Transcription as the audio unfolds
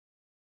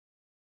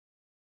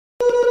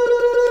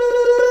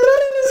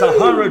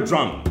Sahara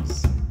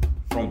drums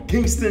from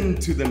Kingston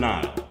to the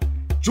Nile.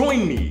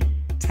 Join me,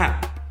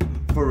 Tap,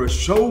 for a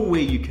show where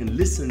you can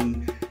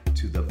listen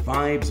to the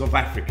vibes of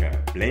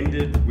Africa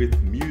blended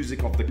with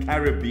music of the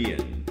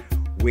Caribbean,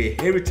 where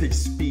heritage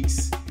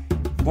speaks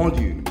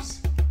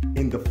volumes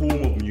in the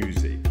form of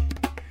music,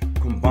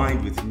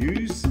 combined with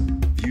news,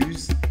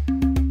 views,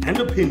 and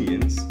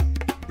opinions,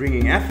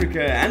 bringing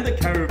Africa and the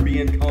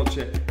Caribbean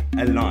culture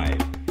alive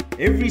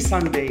every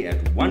Sunday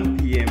at 1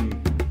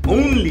 p.m.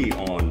 only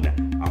on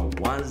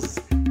Awaz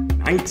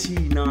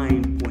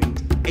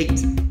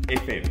 99.8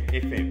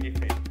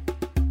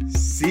 FM.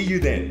 See you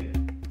then.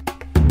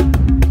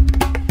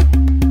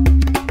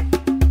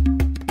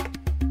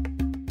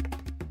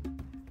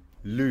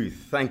 Lou,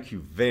 thank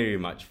you very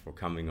much for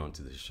coming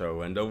onto the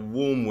show, and a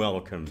warm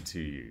welcome to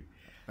you.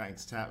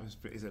 Thanks, Tap.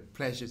 It's a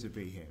pleasure to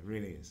be here. It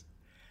really is.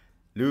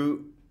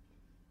 Lou,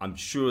 I'm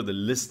sure the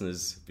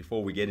listeners,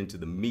 before we get into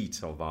the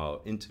meat of our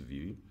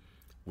interview,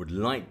 would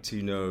like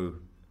to know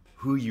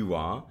who you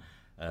are,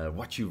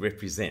 what you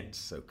represent.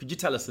 So could you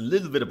tell us a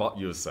little bit about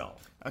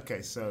yourself?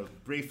 Okay, so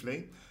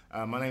briefly,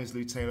 my name is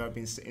Lou Taylor. I've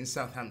been in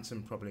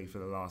Southampton probably for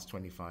the last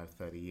 25,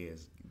 30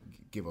 years,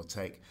 give or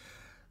take.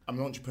 I'm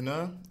an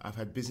entrepreneur. I've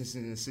had businesses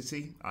in the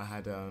city. I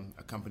had a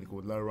company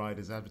called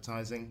Lowriders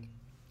Advertising.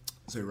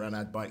 So we ran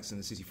ad bikes in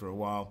the city for a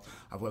while.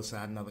 I've also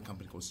had another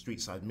company called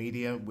Streetside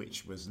Media,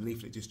 which was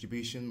leaflet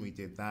distribution. We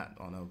did that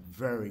on a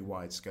very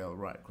wide scale,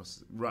 right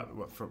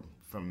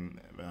from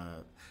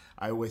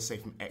I always say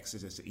from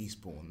Exeter to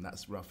Eastbourne.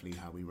 That's roughly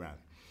how we ran.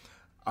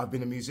 I've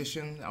been a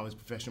musician. I was a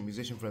professional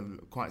musician for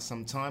quite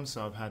some time.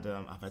 So I've had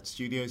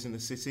studios in the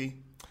city.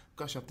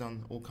 Gosh, I've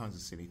done all kinds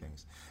of silly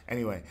things.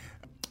 Anyway.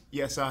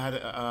 Yes,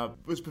 I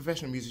was a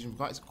professional musician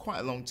for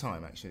quite a long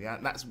time, actually.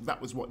 That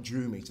was what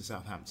drew me to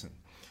Southampton.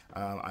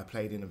 I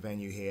played in a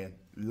venue here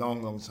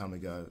long time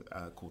ago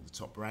called the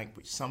Top Rank,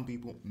 which some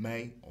people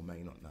may or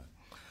may not know.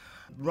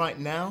 Right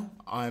now,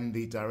 I'm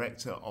the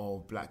director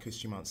of Black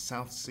History Month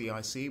South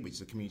CIC, which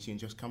is a community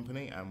interest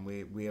company, and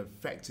we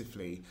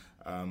effectively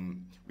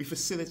we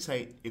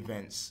facilitate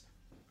events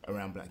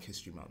around Black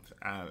History Month,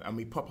 and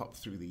we pop up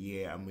through the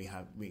year, and we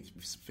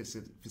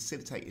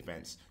facilitate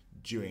events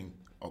during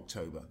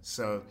October.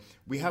 So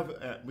we have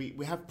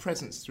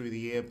presence through the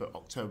year, but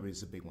October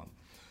is a big one.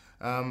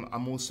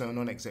 I'm also a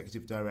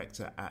non-executive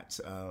director at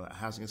a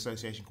housing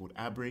association called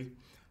ABRI,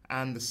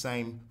 and the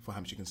same for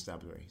Hampshire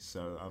Constabulary.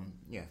 So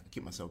I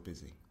keep myself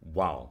busy.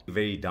 Wow,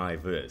 very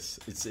diverse.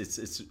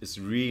 It's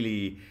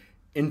really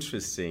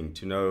interesting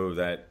to know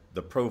that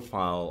the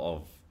profile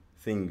of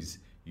things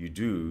you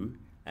do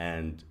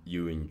and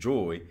you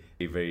enjoy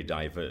is very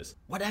diverse.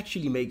 What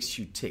actually makes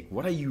you tick?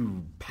 What are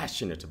you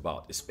passionate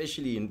about,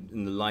 especially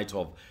in the light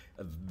of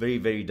a very,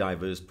 very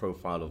diverse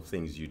profile of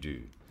things you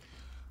do?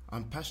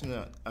 I'm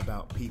passionate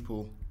about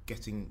people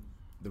getting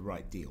the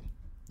right deal,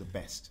 the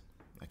best,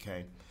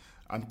 okay?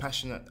 I'm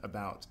passionate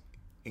about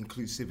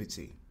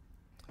inclusivity,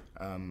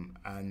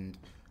 and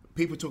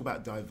people talk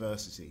about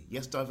diversity.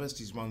 Yes,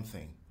 diversity is one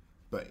thing,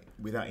 but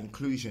without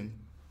inclusion,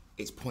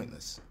 it's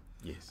pointless.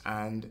 Yes.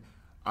 And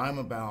I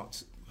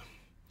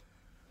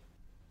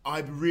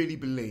really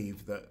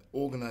believe that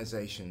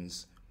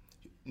organizations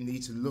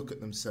need to look at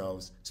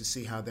themselves to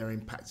see how they're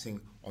impacting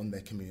on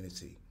their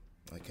community,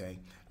 okay?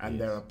 And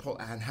yes.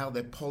 And how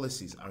their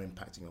policies are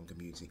impacting on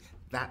community.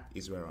 That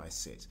is where I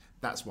sit.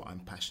 That's what I'm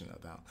passionate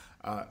about.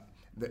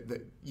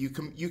 That you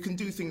can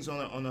do things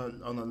on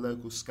a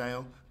local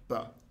scale,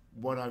 but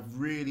what I've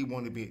really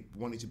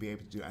wanted to be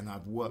able to do, and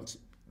I've worked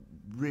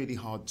really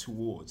hard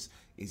towards,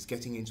 is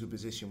getting into a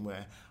position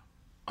where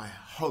I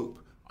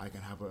hope I can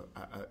have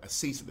a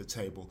seat at the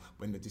table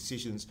when the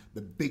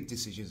big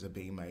decisions are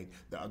being made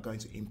that are going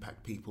to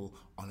impact people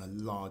on a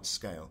large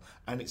scale.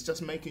 And it's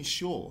just making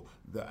sure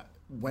that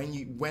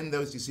when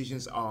those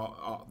decisions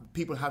are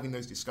people having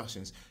those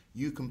discussions,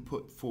 you can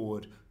put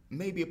forward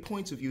maybe a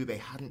point of view they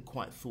hadn't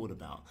quite thought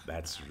about.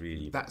 That's what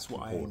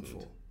important. I aim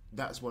for.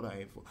 That's what I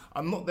aim for.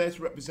 I'm not there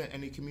to represent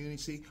any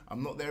community.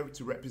 I'm not there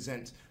to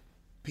represent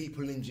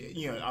people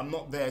I'm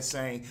not there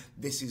saying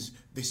this is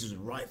the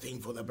right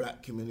thing for the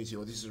black community,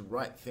 or this is the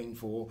right thing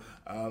for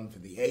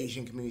the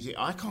Asian community.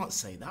 I can't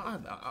say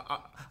that.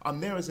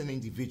 I'm there as an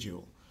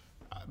individual,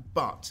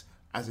 but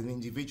as an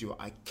individual,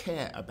 I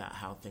care about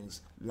how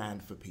things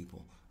land for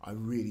people. I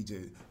really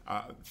do.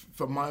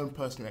 From my own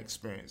personal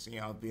experience,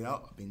 I've been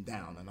up, I've been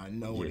down, and I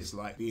know what it's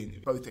like being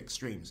both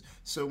extremes.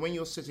 So when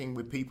you're sitting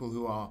with people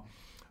who are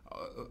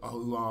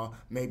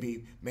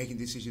maybe making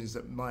decisions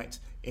that might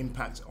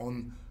impact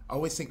on, I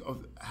always think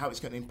of how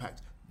it's going to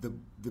impact the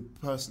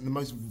person, the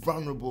most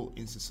vulnerable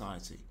in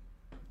society.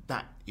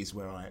 That's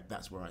where I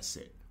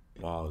sit.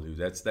 Wow, Lou,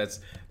 that's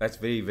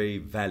very, very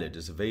valid.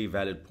 It's a very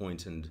valid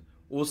point, and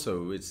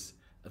also it's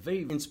a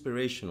very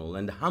inspirational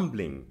and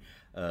humbling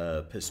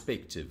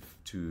perspective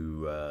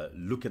to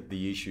look at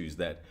the issues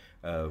that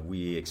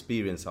we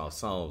experience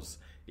ourselves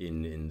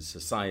in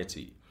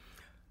society.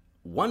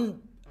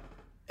 One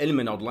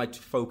element I'd like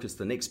to focus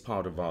the next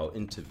part of our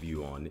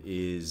interview on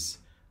is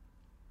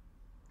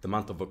the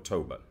month of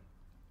October.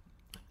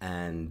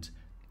 And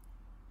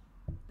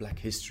Black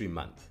History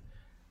Month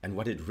and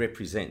what it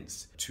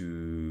represents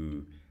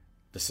to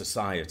the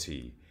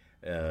society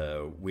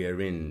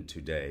we're in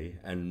today,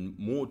 and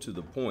more to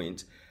the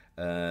point,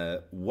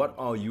 what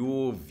are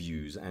your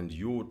views and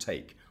your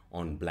take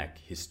on Black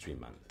History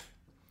Month?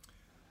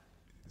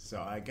 So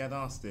I get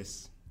asked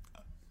this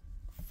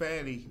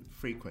fairly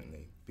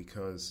frequently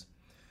because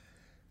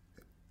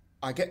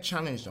I get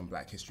challenged on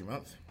Black History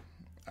Month.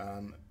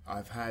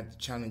 I've had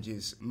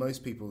challenges.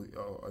 Most people,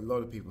 or a lot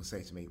of people,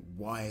 say to me,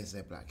 "Why is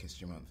there Black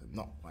History Month and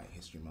not White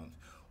History Month?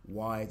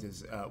 Why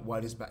does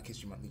Black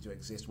History Month need to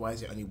exist? Why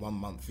is it only 1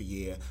 month a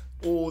year?"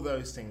 All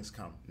those things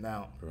come.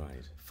 Now,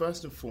 Right.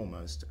 First and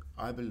foremost,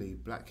 I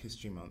believe Black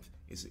History Month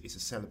is a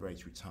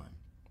celebratory time.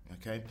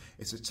 Okay,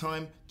 it's a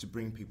time to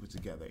bring people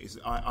together.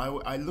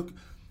 I look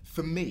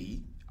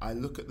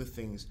at the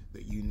things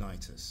that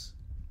unite us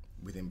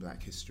within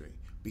Black history,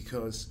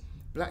 because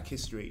Black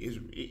history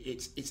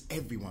it's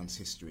everyone's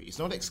history. It's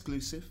not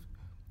exclusive.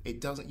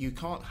 You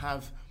cannot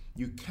have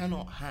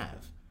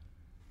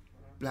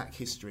Black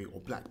history or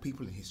Black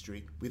people in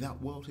history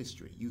without world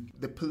history.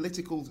 The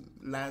political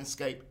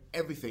landscape,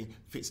 everything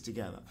fits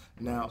together.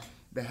 Now,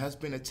 there has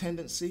been a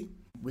tendency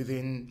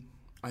within,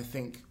 I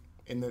think,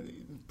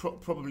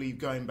 probably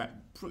going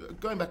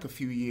back a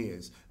few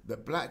years,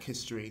 that Black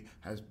history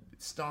has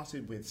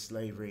started with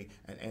slavery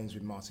and ends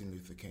with Martin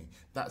Luther King.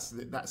 That's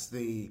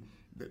the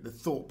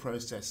thought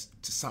process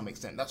to some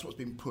extent. That's what's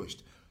been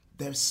pushed.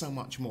 There's so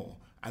much more.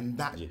 And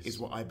that is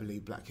what I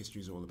believe Black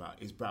history is all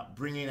about. Is about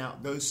bringing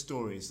out those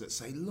stories that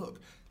say, look,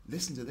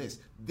 listen to this.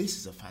 This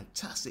is a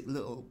fantastic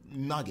little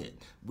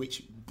nugget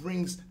which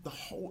brings the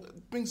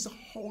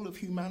whole of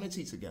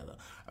humanity together.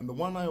 And the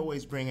one I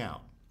always bring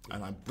out,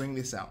 and I bring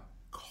this out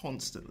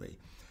constantly,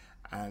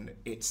 and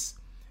it's,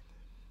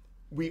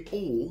 we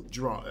all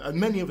drive, and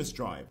many of us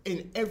drive.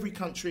 In every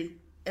country,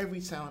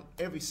 every town,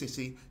 every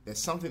city, there's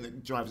something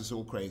that drives us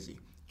all crazy.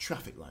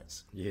 Traffic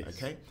lights. Yes.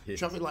 Okay? Yes.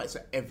 Traffic lights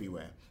are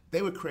everywhere.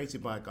 They were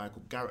created by a guy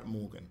called Garrett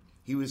Morgan.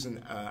 He was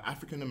an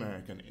African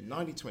American in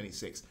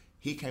 1926.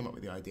 He came up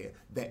with the idea.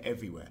 They're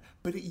everywhere.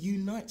 But it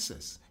unites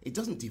us. It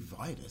doesn't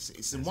divide us.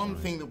 It's the one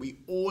thing that we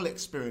all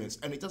experience,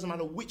 and it doesn't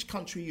matter which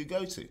country you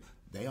go to.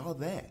 They are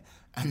there.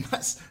 And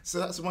that's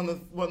one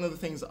of the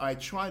things that I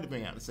try to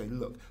bring out to say,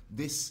 look,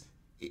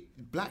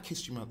 Black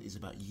History Month is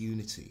about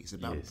unity. It's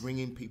about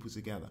bringing people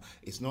together.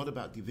 It's not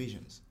about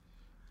divisions.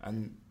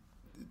 And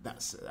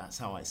that's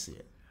how I see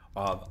it.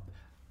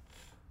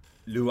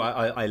 Lou,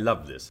 I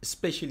love this,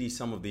 especially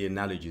some of the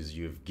analogies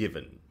you've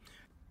given.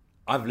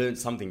 I've learned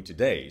something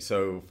today.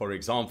 So, for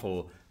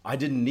example, I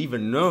didn't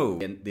even know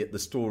the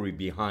story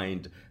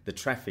behind the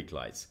traffic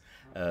lights.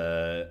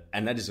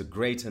 And that is a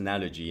great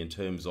analogy in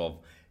terms of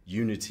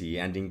unity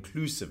and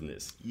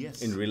inclusiveness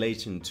in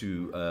relation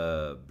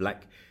to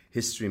Black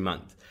History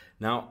Month.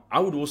 Now, I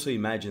would also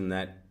imagine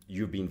that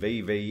you've been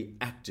very, very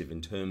active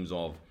in terms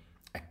of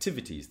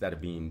activities that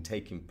have been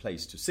taking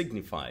place to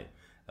signify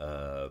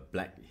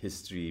Black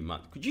History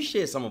Month. Could you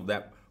share some of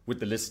that with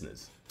the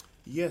listeners?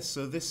 Yes,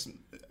 so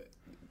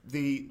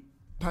the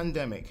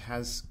pandemic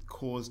has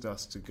caused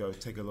us to go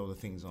take a lot of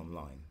things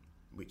online,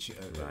 which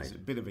is a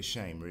bit of a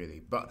shame,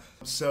 really. But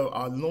so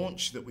our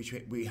launch that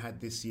we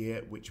had this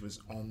year, which was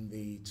on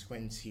the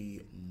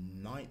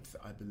 29th,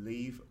 I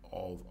believe,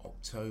 of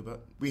October,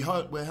 we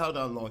held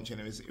our launch, and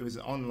it was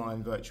an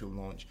online virtual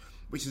launch,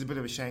 which is a bit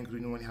of a shame because we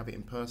normally have it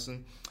in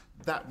person.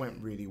 That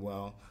went really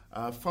well.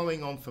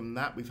 Following on from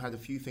that, we've had a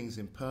few things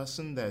in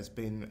person. There's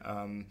been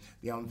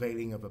the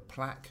unveiling of a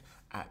plaque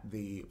at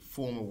the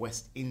former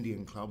West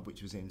Indian Club,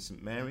 which was in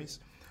St Mary's.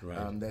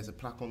 Right. There's a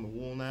plaque on the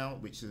wall now,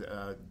 which is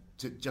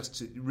just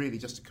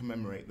to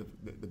commemorate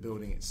the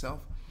building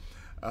itself.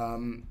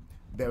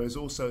 There is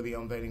also the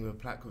unveiling of a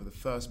plaque of the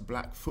first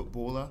Black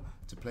footballer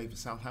to play for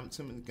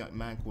Southampton, a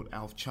man called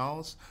Alf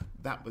Charles.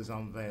 That was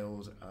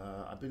unveiled,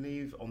 I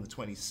believe, on the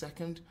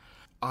 22nd.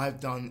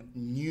 I've done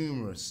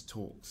numerous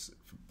talks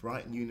for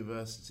Brighton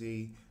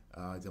University.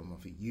 I've done one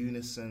for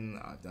Unison.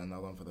 I've done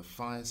another one for the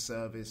fire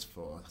service,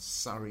 for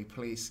Surrey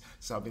Police.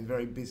 So I've been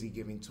very busy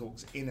giving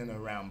talks in and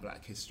around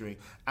Black history,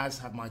 as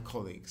have my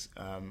colleagues.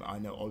 I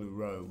know Olu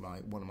Rowe,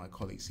 one of my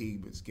colleagues, he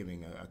was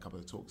giving a couple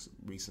of talks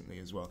recently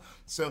as well.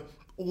 So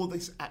all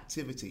this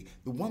activity.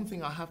 The one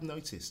thing I have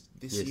noticed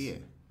this year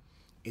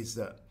is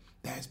that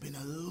there's been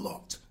a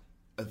lot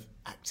of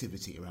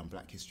activity around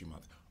Black History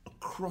Month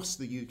across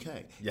the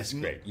UK. Yes,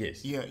 great.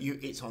 Yes. Yeah,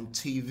 it's on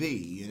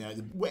TV.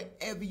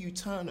 Wherever you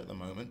turn at the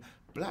moment,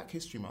 Black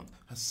History Month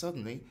has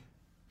suddenly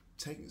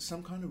taken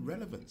some kind of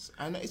relevance,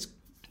 and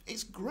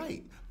it's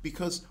great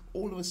because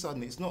all of a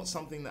sudden it's not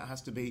something that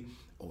has to be,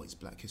 oh, it's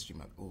Black History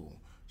Month. Oh,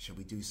 shall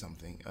we do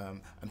something?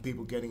 And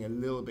people getting a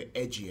little bit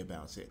edgy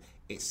about it.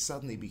 It's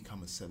suddenly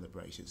become a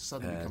celebration. It's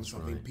suddenly become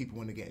something people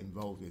want to get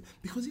involved with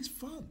because it's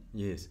fun.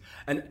 Yes,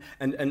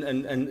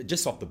 and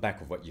just off the back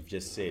of what you've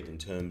just said in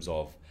terms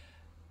of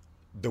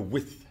the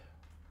width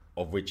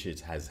of which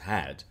it has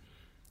had,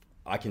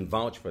 I can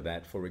vouch for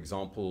that. For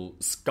example,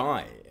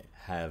 Sky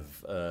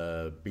have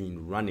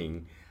been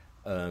running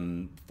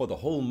for the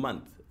whole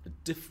month a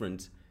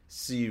different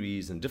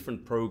series and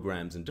different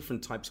programs and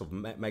different types of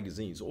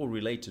magazines, all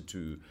related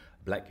to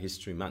Black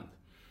History Month.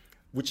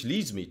 Which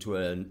leads me to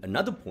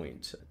another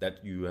point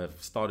that you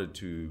have started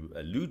to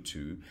allude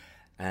to,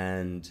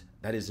 and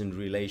that is in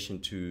relation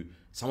to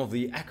some of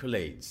the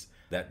accolades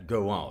that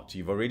go out.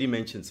 You've already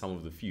mentioned some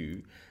of the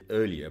few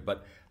earlier,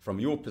 but from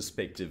your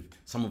perspective,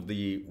 some of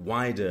the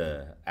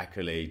wider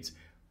accolades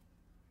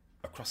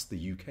across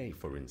the UK,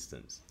 for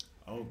instance.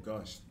 Oh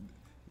gosh,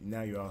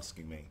 now you're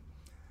asking me.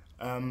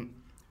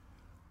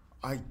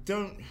 I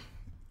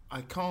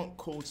can't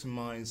call to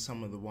mind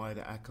some of the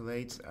wider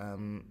accolades,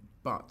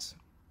 but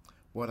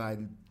what I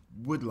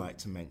would like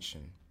to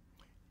mention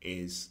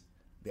is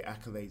the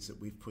accolades that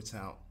we've put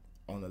out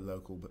on a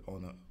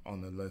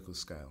local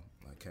scale.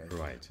 Okay,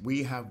 right.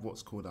 We have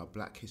what's called our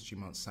Black History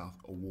Month South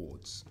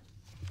Awards,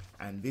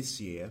 and this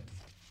year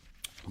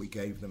we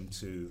gave them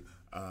to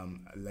a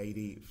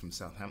lady from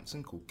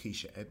Southampton called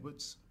Keisha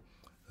Edwards,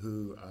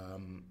 who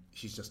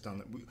she's just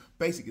done.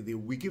 Basically,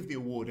 we give the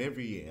award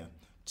every year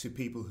to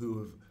people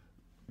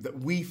that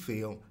we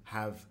feel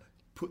have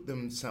put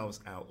themselves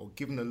out or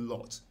given a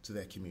lot to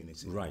their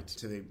community, right?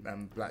 To the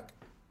Black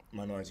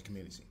minority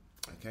community.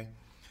 Okay,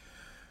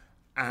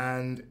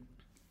 and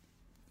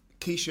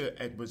Keisha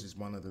Edwards is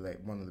one of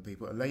the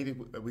people. A lady.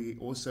 We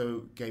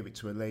also gave it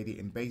to a lady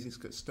in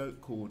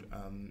Basingstoke called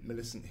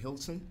Millicent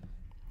Hilton.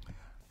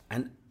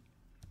 And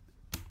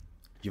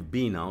you've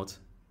been out.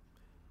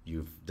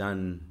 You've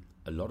done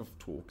a lot of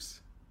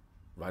talks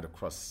right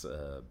across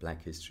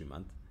Black History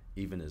Month,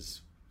 even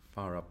as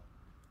far up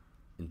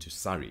into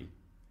Surrey.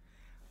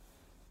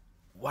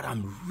 What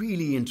I'm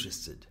really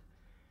interested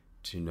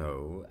to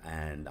know,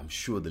 and I'm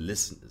sure the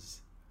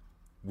listeners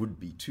would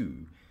be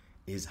too,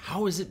 is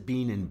how has it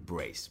been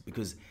embraced?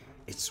 Because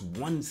it's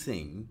one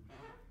thing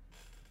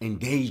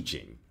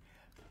engaging,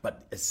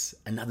 but it's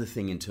another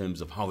thing in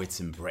terms of how it's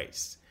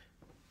embraced.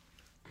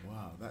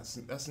 Wow, that's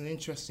an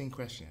interesting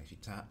question, actually,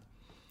 Tap.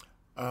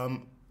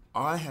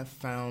 I have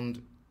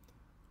found,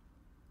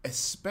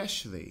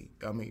 especially,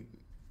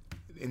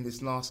 in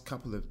this last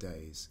couple of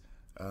days,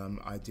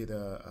 I did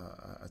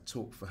a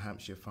talk for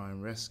Hampshire Fire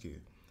and Rescue,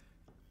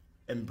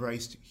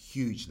 embraced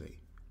hugely,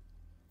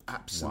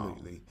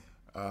 absolutely.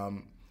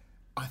 Wow.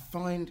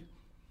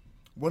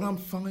 What I'm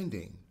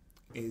finding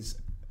is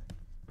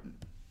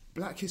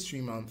Black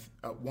History Month,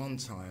 at one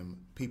time,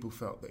 people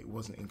felt that it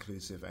wasn't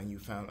inclusive, and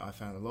I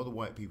found a lot of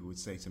white people would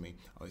say to me,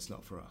 "Oh, it's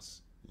not for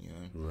us," you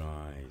know.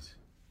 Right.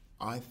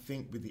 I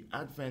think with the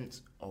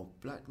advent of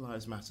Black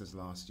Lives Matters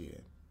last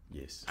year,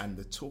 yes, and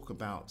the talk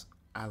about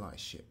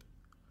allyship,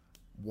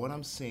 what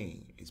I'm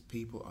seeing is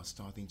people are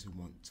starting to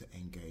want to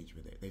engage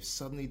with it. They've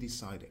suddenly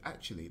decided,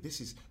 actually,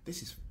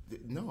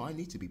 no, I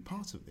need to be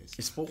part of this.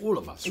 It's for all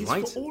of us, it's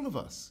right? It's for all of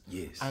us.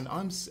 Yes. And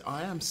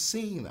I am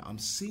seeing that. I'm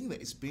seeing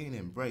that it's being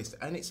embraced,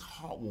 and it's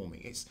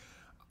heartwarming.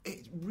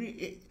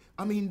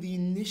 The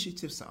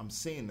initiatives that I'm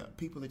seeing, that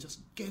people are just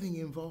getting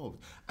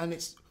involved, and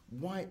it's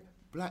white,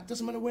 black,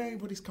 doesn't matter where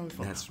anybody's coming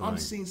from. That's right. I'm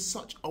seeing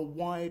such a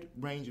wide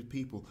range of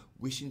people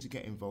wishing to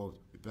get involved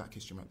with Black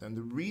History Month, and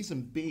the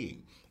reason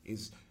being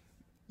is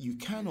you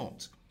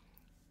cannot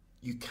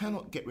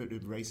get rid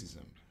of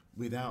racism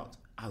without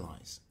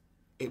allies.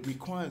 It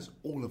requires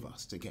all of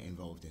us to get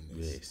involved in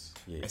this,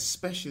 yes.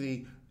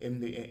 Especially in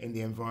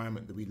the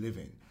environment that we live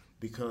in,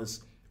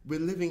 because we're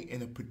living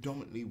in a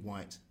predominantly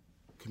white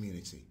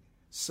community.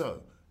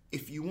 So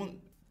if you want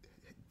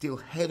to deal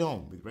head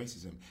on with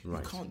racism,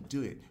 right, you can't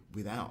do it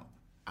without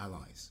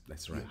allies.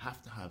 That's right. You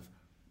have to have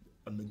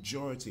a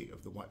majority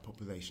of the white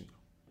population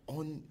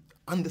on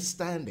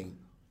understanding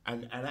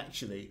and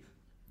actually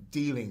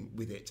dealing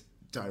with it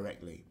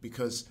directly,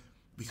 because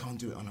we can't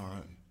do it on our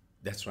own.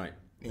 That's right.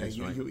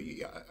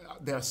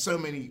 There are so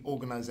many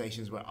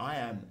organisations where I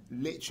am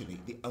literally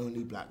the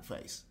only black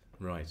face.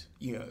 Right.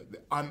 You know,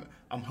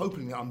 I'm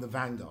hoping that I'm the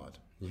vanguard.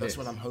 Yes. That's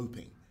what I'm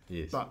hoping.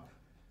 Yes. But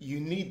you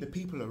need the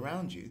people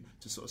around you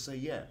to sort of say,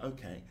 yeah,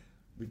 okay,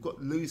 we've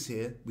got Luz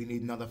here. We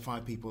need another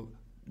 5 people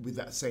with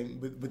that same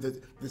with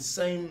the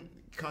same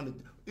kind of.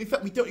 In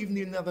fact, we don't even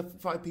need another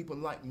 5 people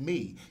like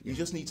me. You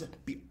just need to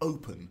be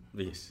open.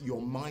 Yes.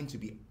 Your mind to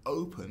be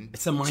open.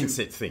 It's a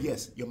mindset thing.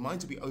 Yes, your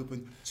mind to be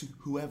open to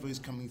whoever is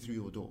coming through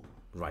your door.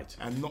 Right.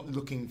 And not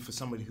looking for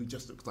somebody who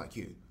just looks like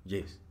you.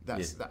 Yes.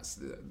 That's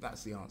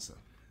the answer.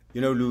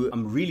 You know, Lou,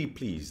 I'm really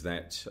pleased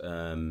that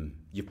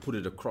you put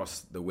it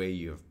across the way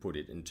you have put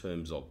it, in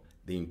terms of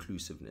the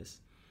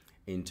inclusiveness,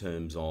 in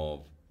terms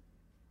of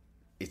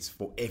it's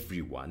for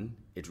everyone,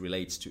 it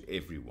relates to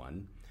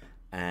everyone,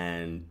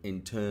 and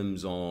in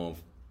terms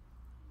of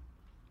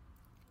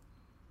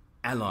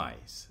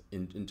allies,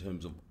 in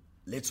terms of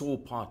let's all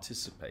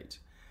participate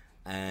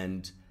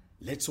and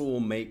let's all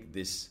make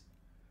this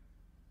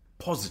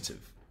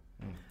positive.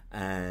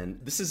 And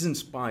this is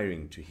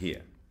inspiring to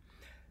hear.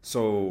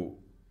 So,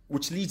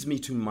 which leads me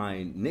to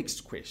my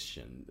next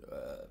question,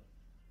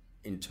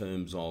 in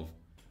terms of,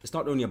 it's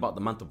not only about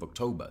the month of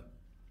October.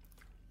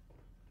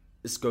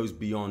 This goes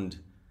beyond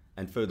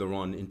and further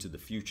on into the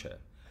future.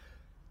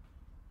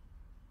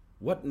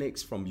 what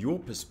next from your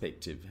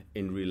perspective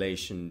in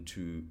relation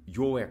to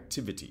your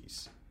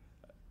activities?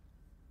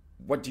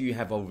 What do you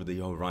have over the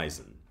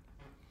horizon?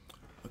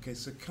 Okay,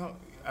 so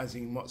as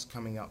in what's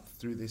coming up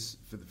through this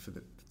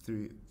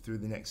through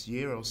the next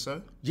year or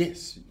so?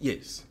 Yes,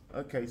 yes.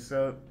 Okay,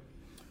 so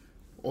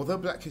although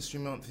Black History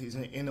Month is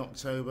in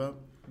October,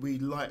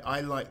 I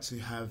like to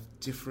have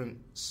different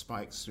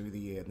spikes through the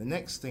year. The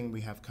next thing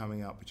we have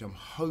coming up, which I'm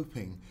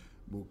hoping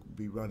will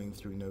be running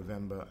through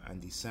November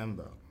and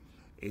December,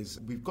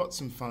 is we've got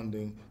some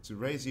funding to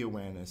raise the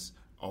awareness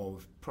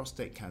of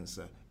prostate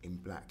cancer in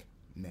black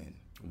men.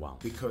 Wow.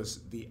 Because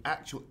the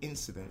actual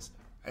incidence,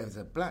 as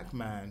a black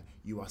man,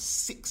 you are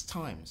 6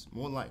 times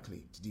more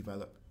likely to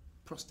develop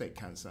prostate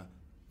cancer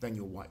than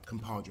your white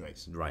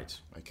compadres. Right.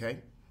 Okay?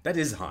 That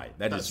is high.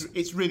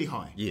 It's really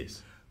high.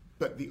 Yes.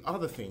 But the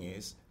other thing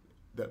is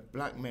that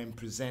black men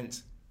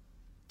present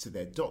to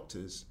their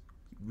doctors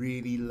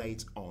really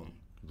late on.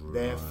 Right.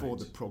 Therefore,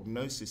 the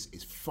prognosis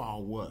is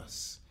far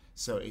worse.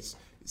 So it's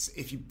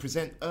if you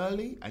present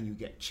early and you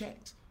get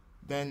checked,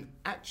 then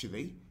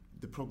actually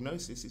the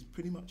prognosis is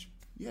pretty much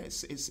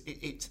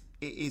it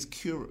is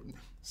curable.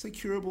 Say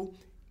curable,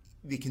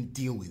 they can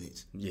deal with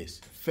it. Yes.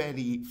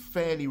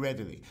 Fairly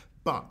readily.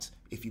 But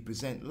if you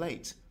present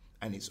late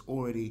and it's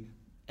already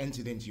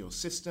entered into your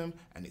system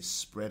and it's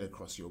spread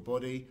across your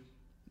body,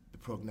 the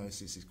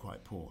prognosis is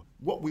quite poor.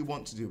 What we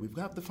want to do, we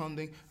have the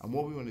funding, and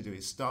what we want to do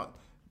is start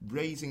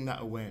raising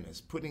that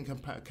awareness, putting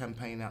a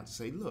campaign out to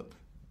say, look,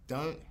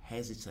 don't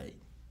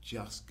hesitate,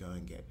 just go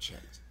and get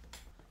checked.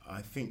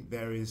 I think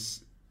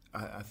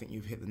I think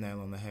you've hit the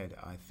nail on the head.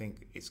 I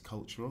think it's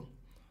cultural.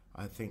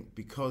 I think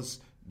because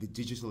the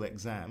digital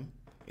exam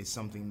is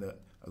something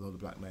that a lot of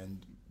black men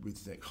would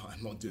think, oh,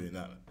 I'm not doing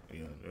that,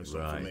 it's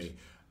not for me.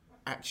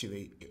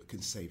 Actually, it can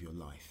save your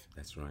life.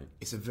 That's right.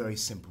 It's a very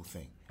simple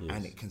thing, yes.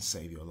 And it can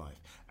save your life.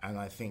 And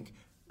I think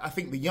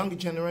the younger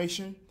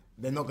generation,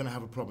 they're not going to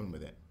have a problem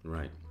with it.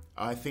 Right.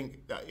 I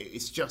think that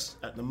it's just,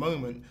 at the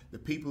moment, the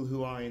people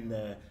who are in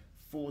their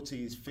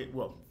 40s,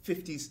 50s,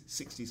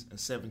 60s, and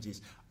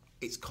 70s,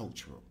 it's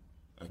cultural.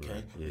 Okay,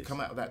 right, yes. You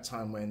come out of that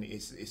time when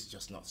it's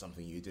just not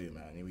something you do,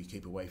 man. We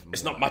keep away from it.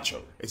 It's not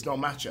macho. It's not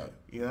macho.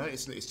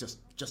 It's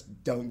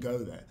just don't go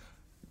there.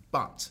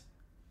 But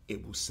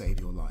it will save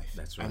your life.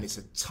 That's right. And it's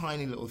a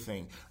tiny little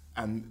thing.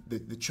 And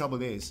the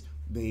trouble is,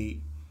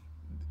 if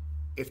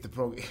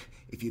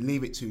you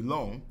leave it too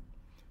long,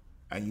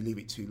 and you leave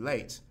it too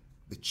late,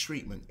 the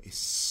treatment is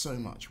so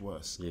much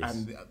worse. Yes.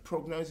 And the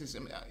prognosis,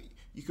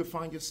 you could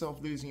find yourself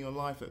losing your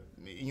life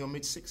in your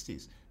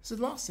mid-60s. It's the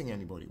last thing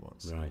anybody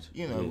wants. Right.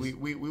 Yes.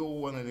 We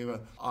all want to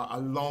live a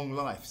long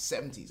life,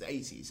 70s,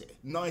 80s,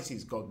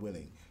 90s, God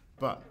willing.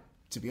 But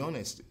to be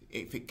honest,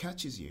 if it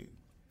catches you,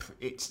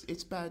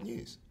 it's bad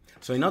news.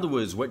 So in other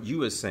words, what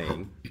you are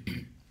saying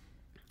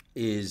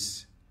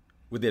is,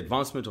 with the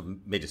advancement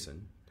of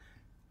medicine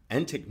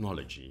and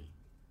technology,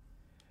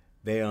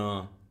 they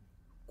are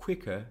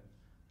quicker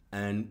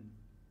and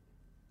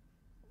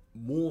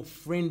more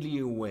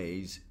friendlier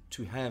ways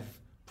to have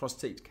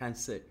prostate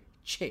cancer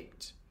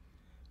checked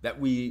that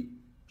we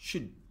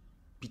should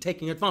be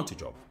taking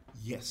advantage of.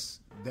 Yes,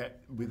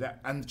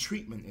 and the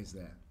treatment is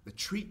there. The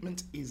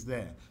treatment is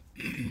there.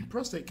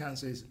 Prostate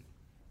cancer is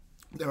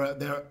there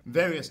are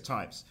various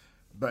types,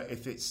 but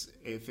if it's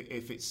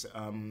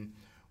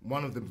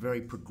one of the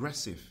very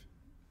progressive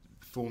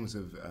forms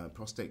of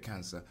prostate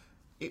cancer,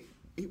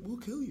 it will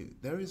kill you.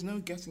 There is no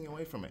getting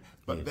away from it.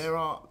 But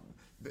yes.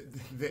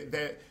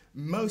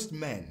 Most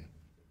men,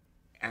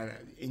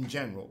 in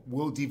general,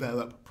 will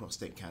develop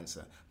prostate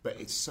cancer, but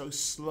it's so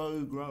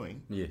slow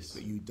growing yes.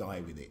 that you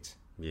die with it.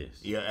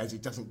 Yes. As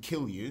it doesn't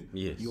kill you,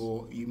 yes.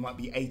 You might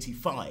be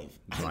 85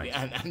 right.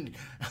 and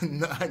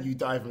you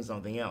die from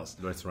something else.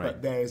 That's right.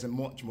 But there is a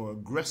much more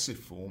aggressive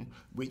form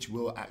which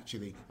will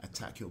actually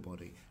attack your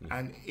body.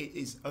 And it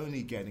is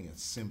only getting a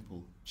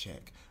simple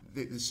check.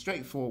 The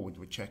straightforward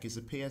check is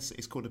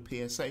it's called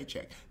a PSA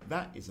check.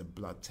 That is a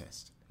blood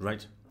test.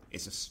 Right.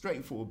 It's a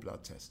straightforward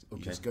blood test. Okay.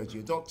 You just go to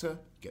your doctor,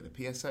 get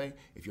the PSA.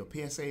 If your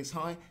PSA is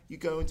high, you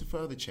go into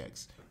further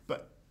checks.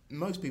 But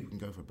most people can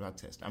go for a blood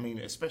test. I mean,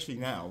 especially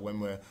now when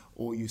we're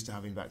all used to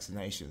having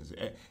vaccinations,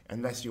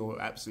 unless you're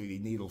absolutely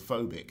needle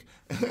phobic,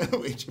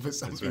 which for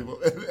some That's people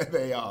right.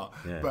 they are.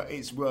 Yeah. But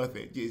it's worth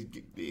it.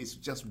 It's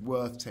just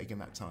worth taking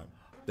that time.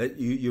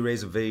 You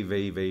raise a very,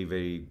 very, very,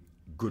 very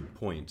good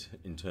point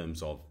in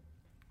terms of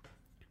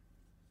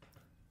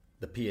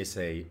the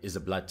PSA is a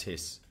blood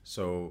test.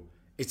 So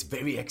it's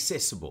very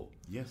accessible.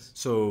 Yes.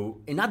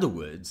 So, in other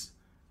words,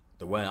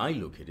 the way I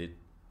look at it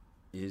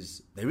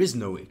is there is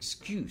no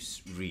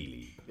excuse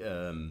really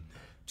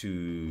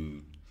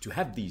to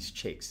have these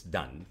checks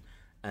done,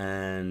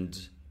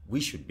 and we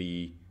should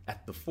be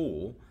at the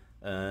fore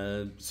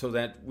so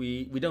that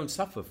we don't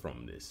suffer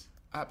from this.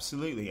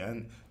 Absolutely.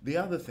 And the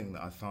other thing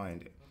that I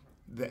find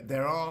that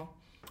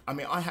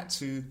I had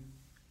to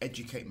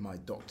educate my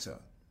doctor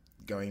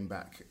going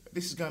back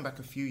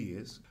a few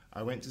years.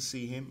 I went to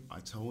see him.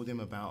 I told him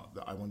about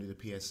that I wanted a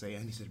PSA,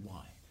 and he said,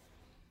 "Why?"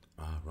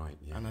 Ah, right.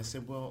 Yeah. And I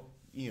said, "Well,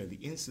 the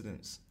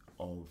incidence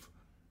of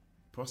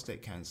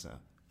prostate cancer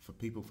for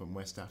people from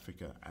West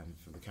Africa and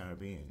from the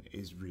Caribbean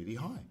is really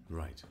high.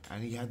 Right.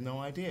 And he had no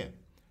idea.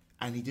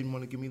 And he didn't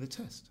want to give me the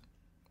test,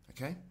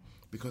 okay?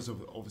 Because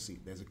of, obviously,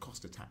 there's a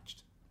cost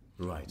attached.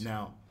 Right.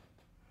 Now,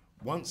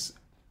 once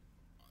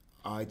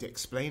I'd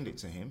explained it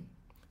to him,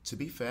 to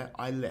be fair,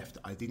 I left.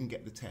 I didn't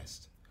get the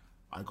test.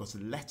 I got a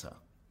letter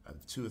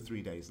 2 or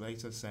 3 days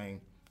later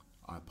saying,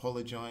 I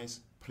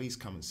apologize, please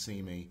come and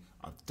see me.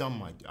 I've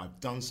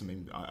done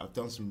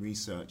some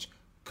research.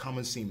 Come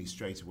and see me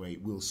straight away.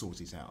 We'll sort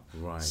it out.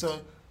 Right.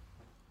 So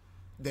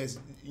there's,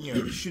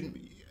 you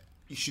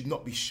should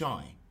not be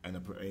shy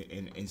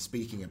in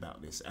speaking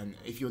about this. And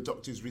if your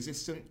doctor's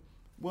resistant,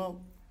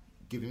 well,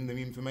 give him the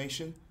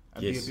information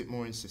and be a bit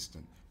more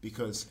insistent,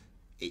 because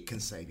it can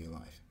save your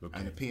life. Okay.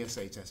 And a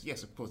PSA test,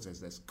 yes, of course,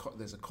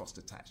 there's a cost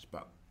attached,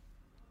 but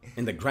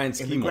in the grand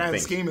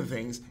scheme of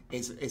things,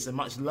 it's a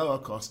much lower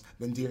cost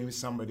than dealing with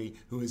somebody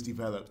who has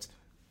developed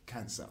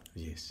cancer.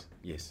 Yes.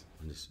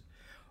 Understood.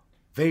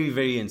 Very,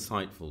 very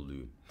insightful,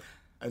 Lou.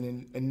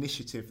 An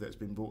initiative that's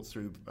been brought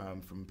through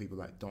from people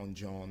like Don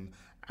John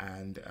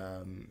and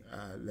a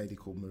lady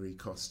called Marie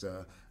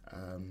Costa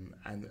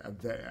and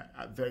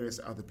various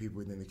other people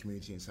within the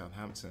community in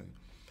Southampton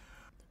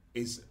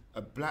is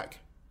a Black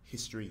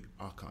History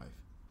Archive.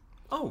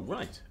 Oh,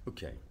 right.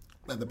 Okay.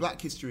 Now, the Black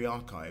History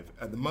Archive,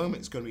 at the moment,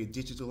 it's going to be a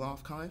digital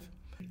archive.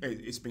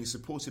 It's being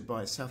supported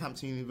by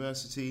Southampton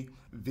University,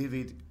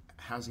 Vivid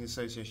Housing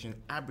Association,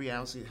 Abry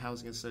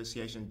Housing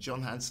Association,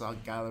 John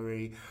Hansard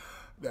Gallery,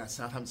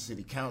 Southampton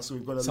City Council.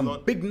 We've got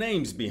some big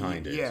names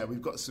behind it. Yeah,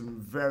 we've got some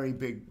very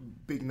big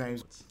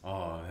names.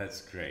 Oh,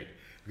 that's great.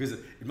 Because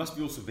it must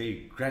be also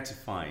very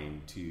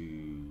gratifying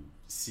to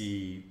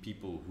see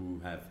people who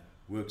have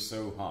worked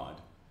so hard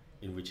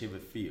in whichever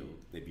field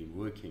they've been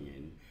working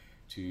in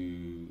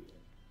to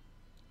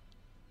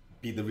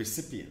be the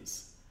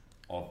recipients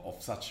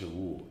of such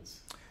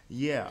awards.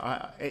 Yeah,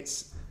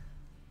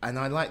 I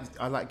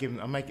like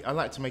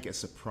to make it a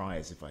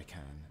surprise if I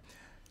can.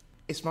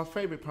 It's my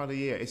favourite part of the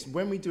year. It's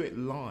when we do it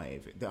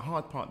live. The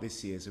hard part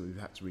this year is that we've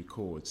had to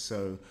record.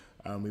 So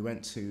we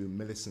went to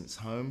Millicent's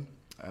home,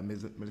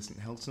 Millicent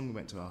Helton. We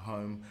went to her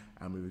home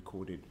and we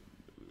recorded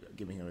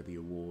giving her the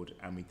award.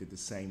 And we did the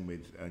same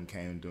with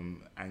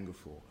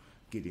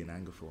Gideon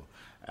Angerfor.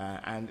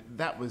 And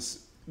that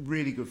was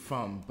really good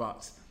fun,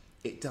 but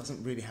it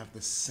doesn't really have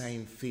the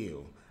same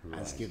feel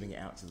as giving it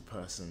out to the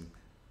person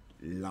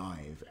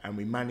live. And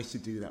we managed to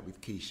do that with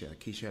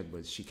Keisha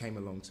Edwards. She came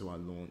along to our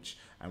launch,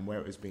 and where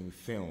it was being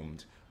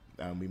filmed,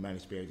 we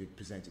managed to be able to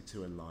present it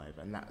to her live,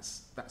 and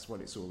that's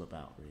what it's all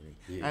about, really.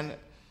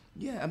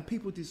 Yes. And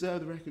people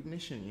deserve the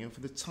recognition,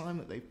 for the time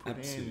that they put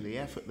in, the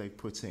effort they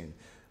put in,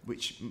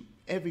 which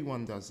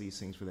everyone does these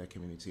things for their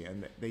community,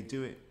 and they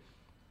do it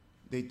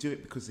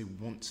because they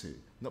want to,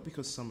 not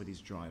because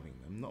somebody's driving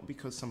them, not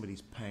because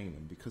somebody's paying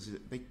them, because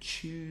they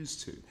choose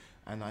to.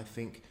 And I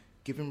think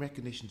giving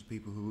recognition to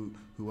people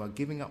who are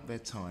giving up their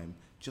time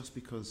just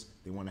because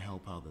they want to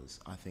help others,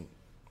 I think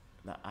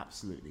that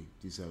absolutely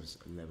deserves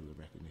a level of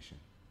recognition.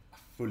 I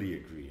fully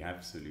agree,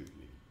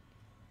 absolutely.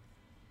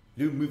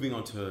 Lou, moving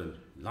on to a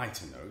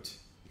lighter note,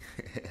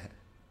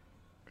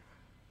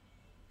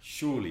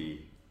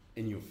 surely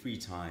in your free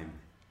time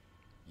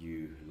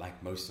you,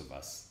 like most of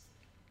us,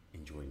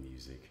 enjoy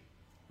music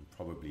and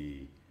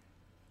probably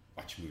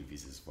watch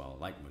movies as well,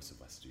 like most of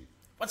us do.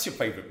 What's your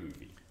favourite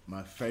movie?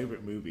 My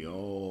favourite movie?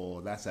 Oh,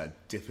 that's a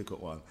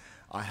difficult one.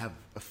 I have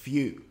a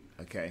few,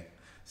 okay?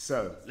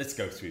 So let's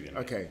go through them.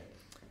 Okay.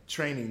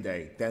 Training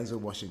Day,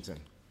 Denzel Washington.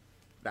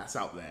 That's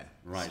up there.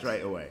 Right.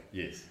 Straight away.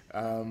 Yes.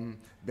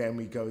 Then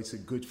we go to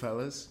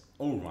Goodfellas.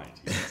 Oh, right.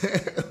 Yes.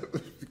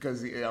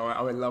 Because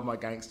I love my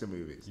gangster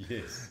movies.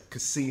 Yes.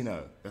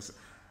 Casino.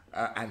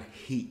 And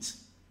Heat.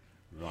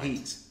 Right.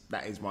 Heat.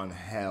 That is one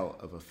hell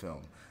of a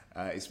film.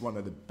 It's one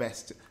of the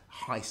best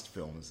heist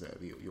films that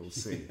you'll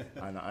see.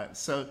 And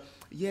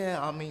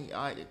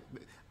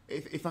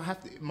if I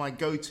have to, my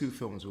go-to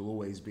films will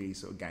always be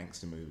sort of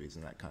gangster movies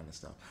and that kind of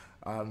stuff.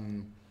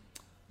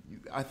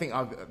 I think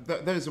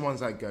those are the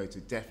ones I go to,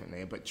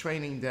 definitely. But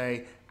Training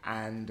Day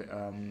and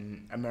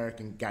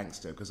American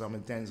Gangster, because I'm a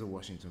Denzel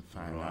Washington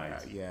fan. Right.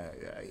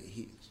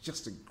 He's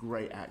just a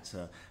great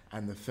actor,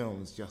 and the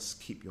films just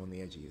keep you on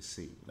the edge of your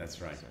seat. That's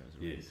right. So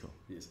really yes. Cool.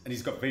 Yes. And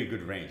he's got very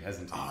good range,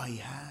 hasn't he? Oh, he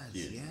has.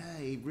 Yes. Yeah,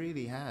 he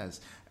really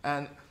has.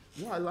 And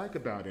what I like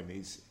about him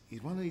is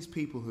he's one of these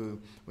people who,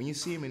 when you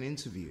see him in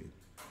interview,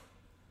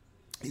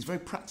 he's very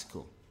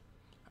practical.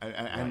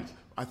 And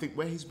I think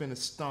where he's been a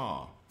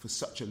star for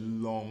such a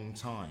long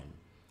time,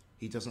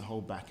 he doesn't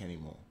hold back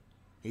anymore.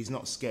 He's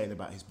not scared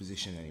about his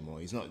position anymore.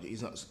 He's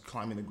not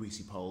climbing a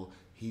greasy pole.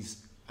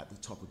 He's at the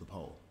top of the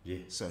pole. Yeah.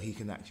 So he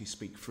can actually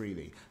speak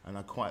freely. And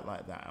I quite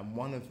like that.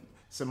 And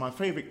so my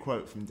favorite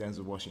quote from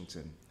Denzel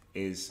Washington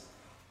is,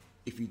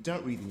 if you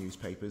don't read the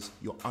newspapers,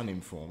 you're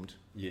uninformed.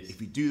 Yes. If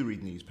you do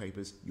read the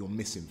newspapers, you're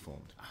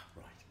misinformed. Ah,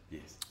 right.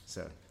 Yes.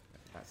 So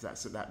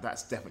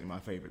that's definitely my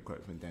favorite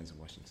quote from Denzel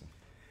Washington.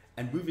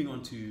 And moving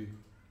on to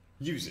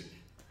music.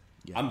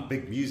 Yeah. I'm a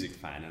big music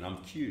fan, and I'm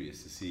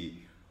curious to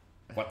see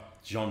what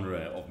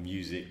genre of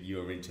music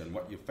you're into and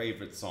what your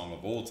favorite song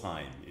of all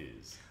time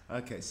is.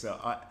 Okay, so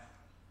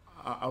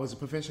I was a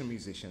professional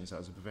musician, so I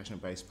was a professional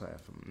bass player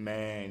for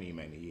many,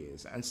 many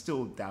years, and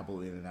still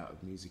dabble in and out of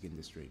the music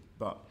industry.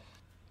 But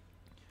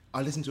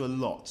I listen to a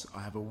lot.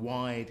 I have a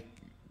wide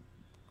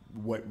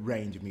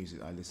range of music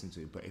that I listen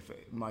to. But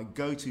my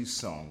go-to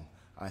song,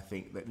 I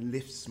think, that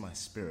lifts my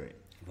spirit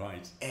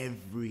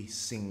every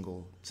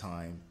single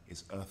time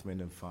is Earth,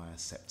 Wind and Fire,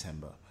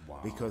 September. Wow.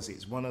 Because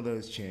it's one of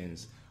those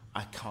tunes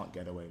I can't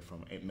get away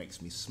from. It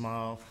makes me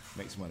smile,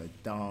 makes me want to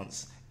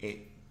dance. It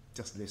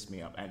just lifts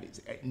me up, and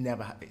it's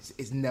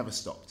never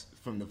stopped.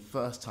 From the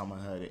first time I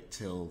heard it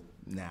till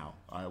now,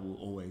 I will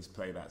always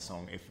play that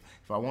song. If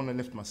I want to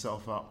lift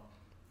myself up,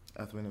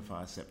 Earth, Wind and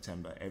Fire,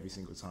 September, every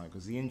single time,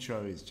 because the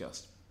intro is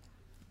just,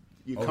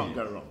 you can't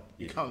go wrong.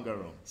 You can't go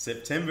wrong.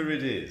 September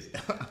it is.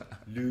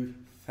 Lou,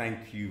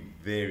 thank you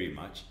very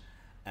much,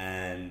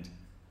 and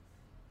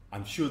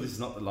I'm sure this is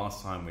not the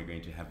last time we're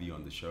going to have you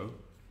on the show.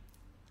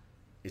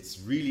 It's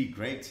really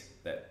great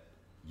that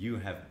you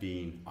have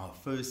been our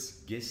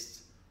first guest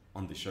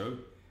on the show,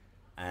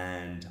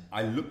 and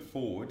I look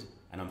forward,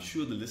 and I'm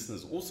sure the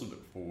listeners also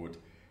look forward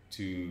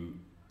to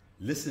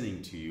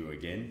listening to you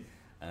again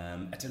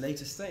at a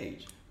later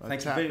stage.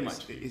 Thank you very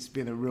much. It's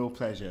been a real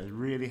pleasure. It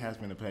really has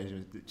been a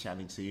pleasure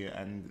chatting to you,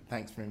 and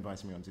thanks for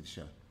inviting me onto the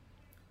show.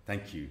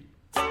 Thank you.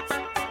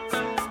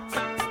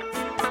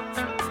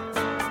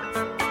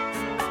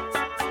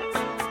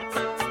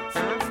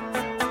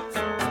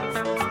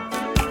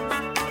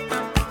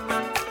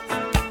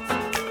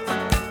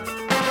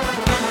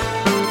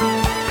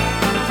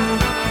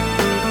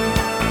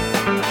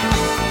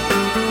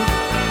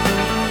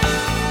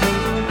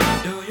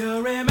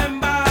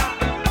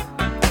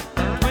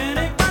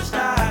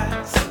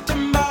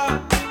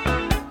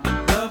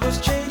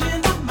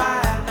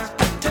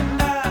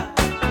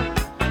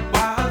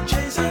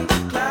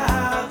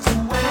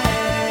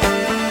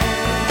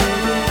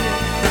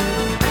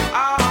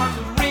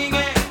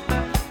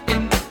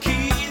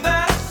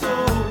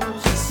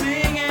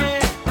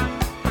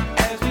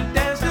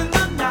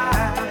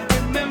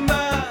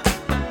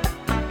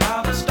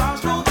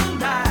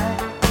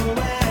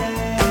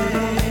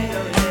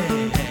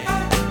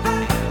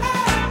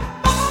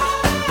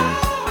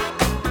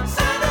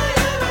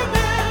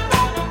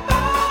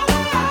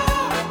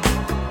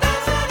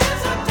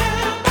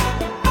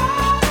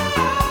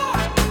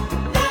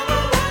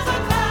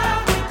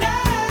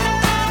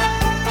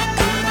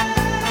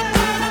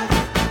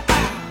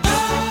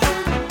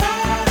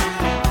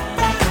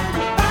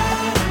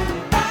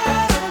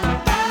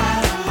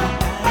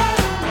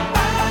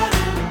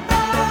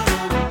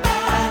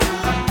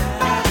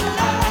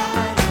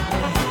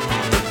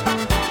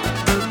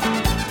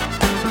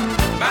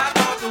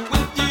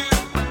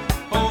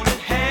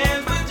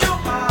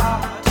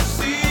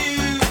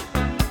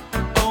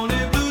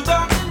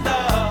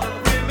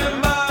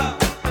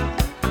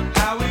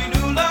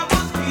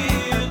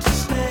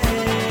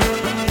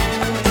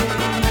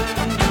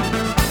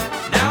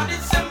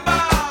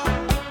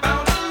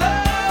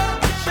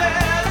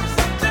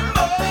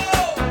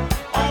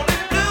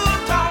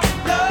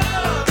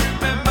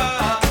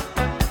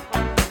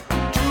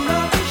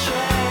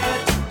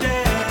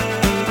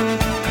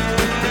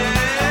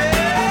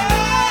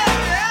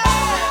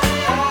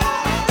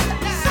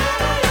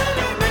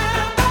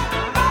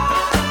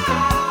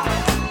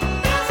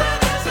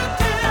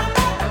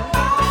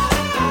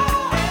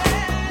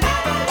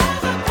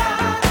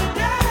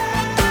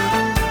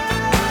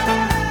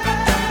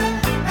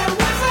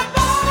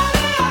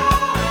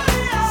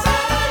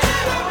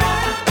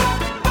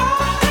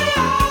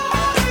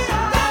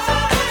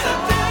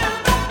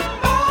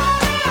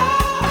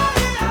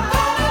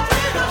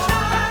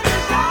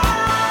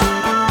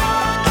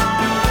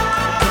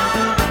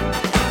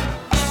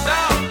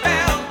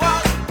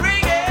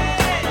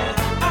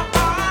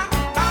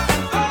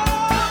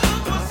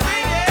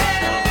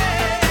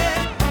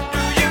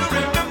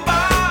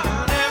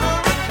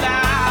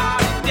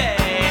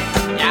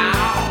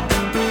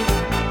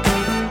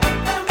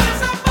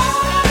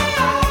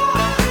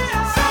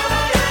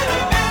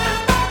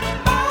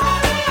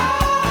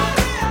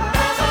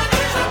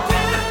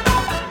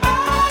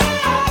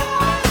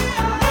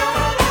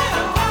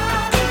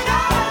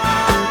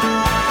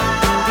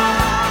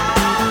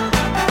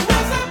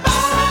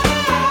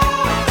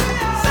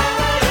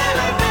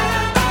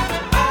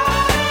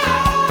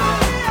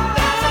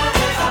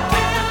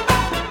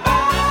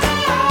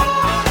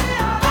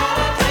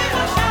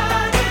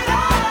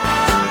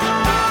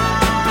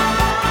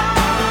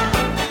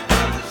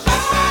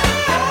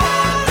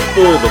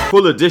 For the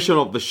full edition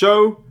of the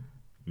show,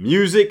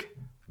 music,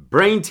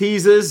 brain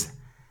teasers,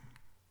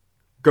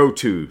 go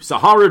to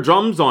Sahara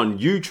Drums on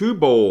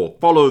YouTube or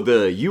follow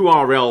the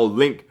URL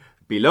link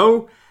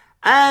below.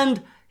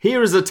 And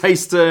here is a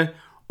taster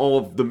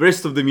of the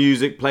rest of the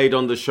music played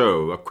on the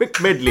show. A quick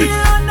medley.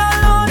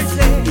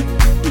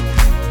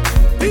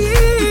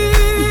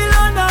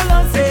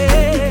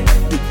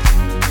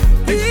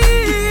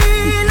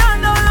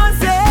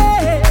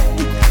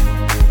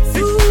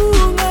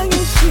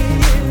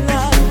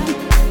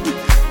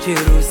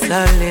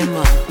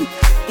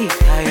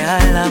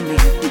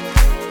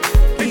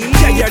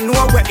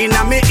 in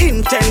a me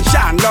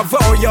intention. Love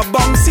how you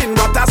bouncing,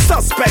 what a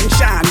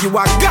suspension. You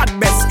are God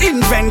best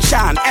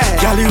invention.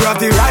 Girl, you have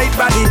the right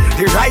body,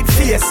 the right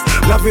face.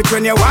 Love it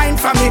when you whine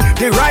for me,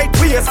 the right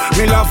ways.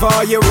 Me love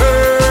how you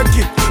work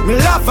it, me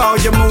love how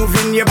you move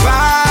in your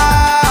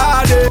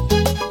body.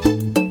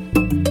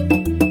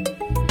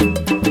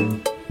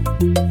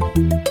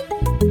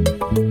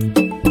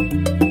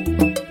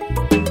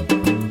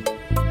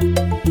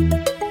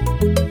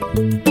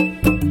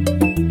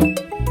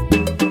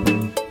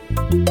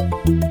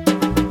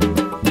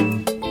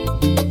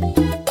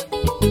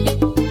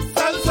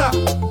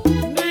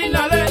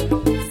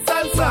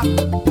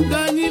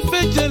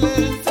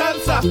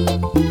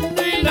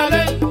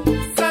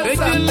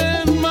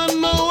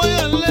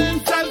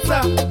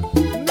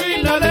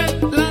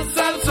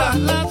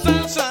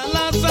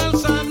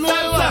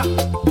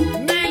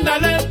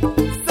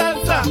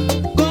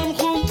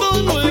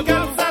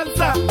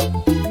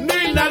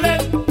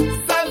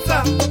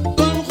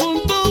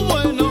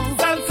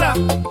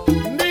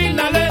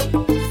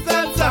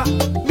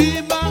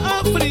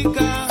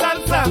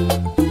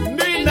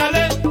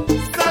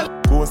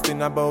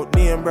 About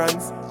name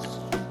brands,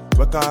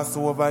 we cost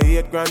over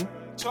 8 grand.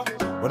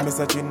 When me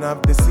searching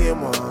up the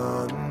same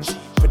one,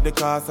 for the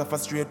cost of a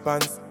straight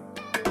pants.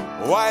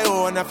 Why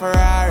own a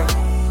Ferrari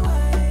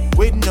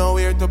with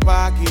nowhere to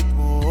park it,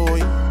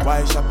 boy?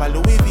 Why shop a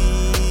Louis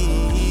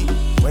V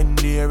when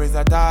there is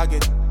a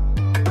Target?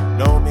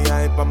 Now me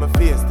hype on my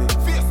face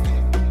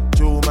it.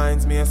 True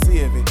minds me a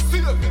save it.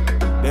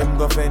 Them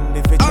go fend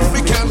if it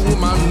African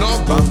woman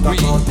no go free.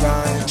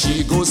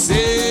 She go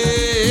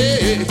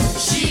say,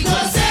 she go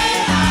say.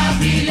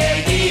 Be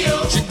lady,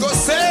 oh. She go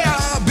say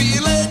I be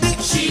lady.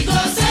 She go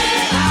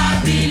say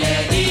I be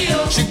lady,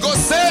 oh. She go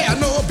say I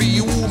know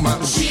be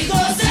woman. She go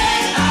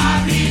say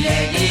I be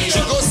lady, oh. She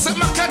go say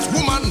my cat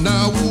woman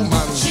na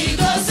woman. She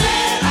go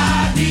say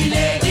I be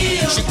lady,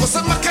 oh. She go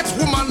say my cat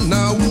woman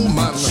na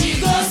woman. She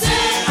go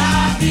say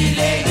I be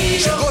lady,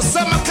 oh. She go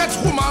say my cat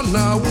woman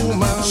na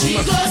woman. She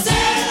go say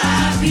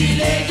I be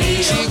lady,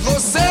 oh. She go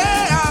say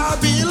I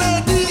be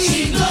lady.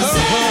 She go say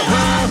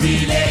I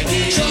be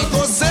lady, oh. She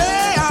go say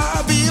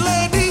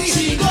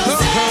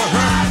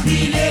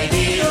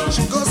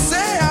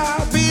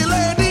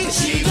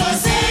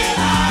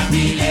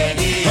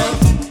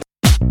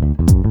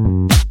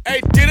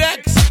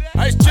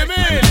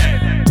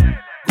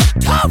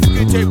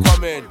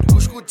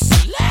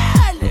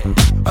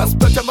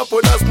Aspetta ma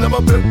poi nas nama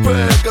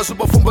pepe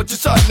Kasuba fumba ci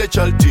sanne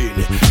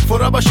cialdini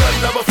Fora basciare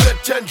nama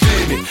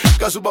fleccendini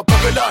Kasuba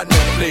pavelane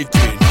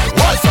pleitini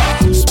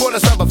Wasa, spona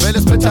samba vele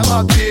spetta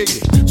ma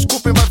pieghi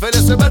Scupi ma vele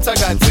se mezza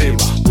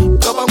gazzima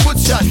Kaba ngut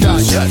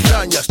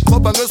shashanya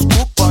Skoba nge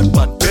scoop pan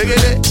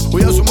Begele,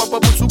 uya suma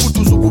papu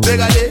sukutu suku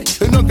begale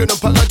Nonke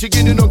nompaka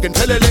chikini nonke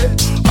ntelele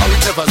Awi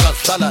tefa za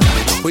salala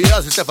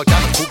Uya zi tefa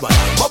kana kubala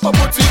Mapa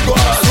mutiko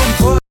azi